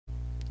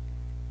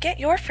Get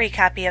your free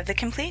copy of the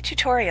complete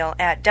tutorial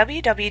at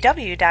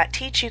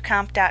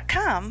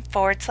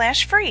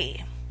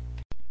www.teachucomp.com/free.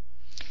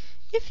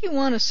 If you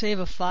want to save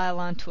a file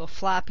onto a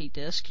floppy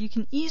disk, you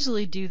can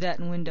easily do that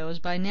in Windows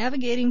by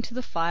navigating to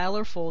the file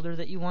or folder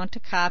that you want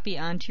to copy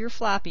onto your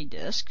floppy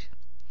disk.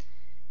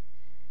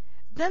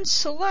 Then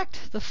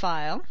select the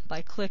file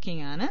by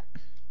clicking on it.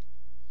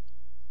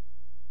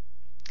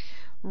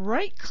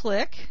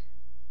 Right-click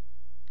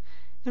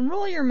and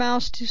roll your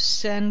mouse to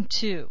Send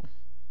To.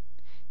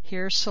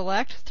 Here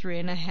select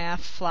 3.5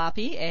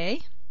 floppy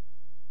A.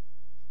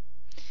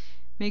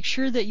 Make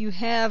sure that you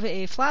have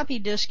a floppy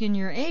disk in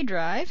your A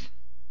drive,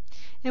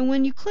 and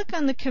when you click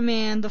on the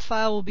command, the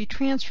file will be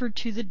transferred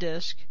to the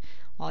disk.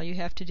 All you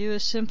have to do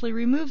is simply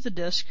remove the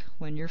disk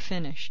when you're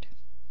finished.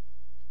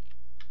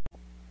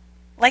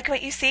 Like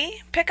what you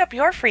see? Pick up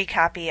your free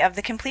copy of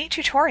the complete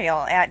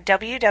tutorial at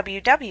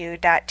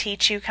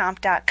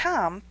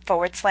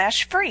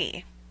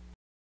www.teachucomp.com/free.